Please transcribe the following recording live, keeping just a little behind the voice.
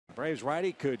Braves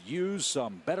righty could use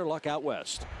some better luck out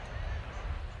west.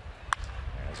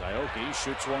 As Aoki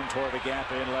shoots one toward the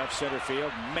gap in left center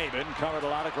field. Maben covered a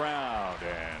lot of ground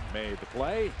and made the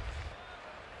play.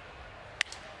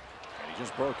 And he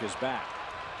just broke his back.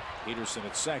 Peterson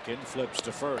at second, flips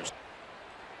to first.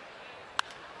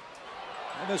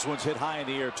 And this one's hit high in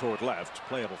the air toward left.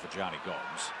 Playable for Johnny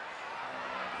Gomes.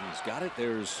 He's got it.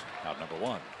 There's out number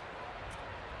one.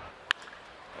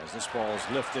 As this ball is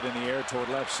lifted in the air toward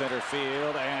left center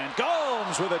field, and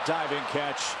Gomes with a diving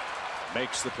catch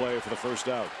makes the play for the first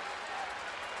out.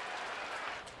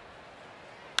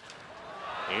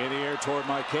 In the air toward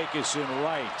Markakis in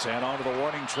right, and onto the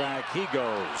warning track he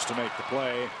goes to make the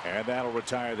play, and that'll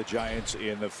retire the Giants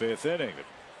in the fifth inning.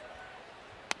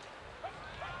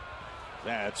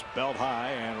 That's belt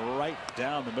high and right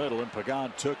down the middle, and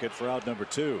Pagan took it for out number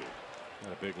two.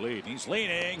 Got a big lead. He's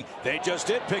leaning. They just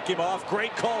did pick him off.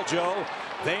 Great call, Joe.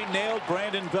 They nailed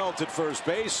Brandon Belt at first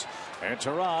base, and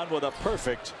Teheran with a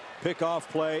perfect pickoff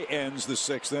play ends the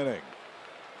sixth inning.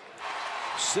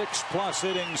 6+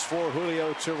 innings for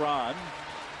Julio Teheran.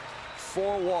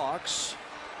 4 walks,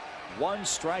 1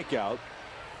 strikeout,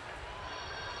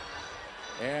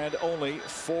 and only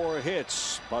 4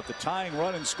 hits. But the tying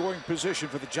run in scoring position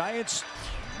for the Giants.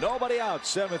 Nobody out,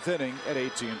 7th inning at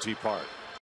AT&T Park.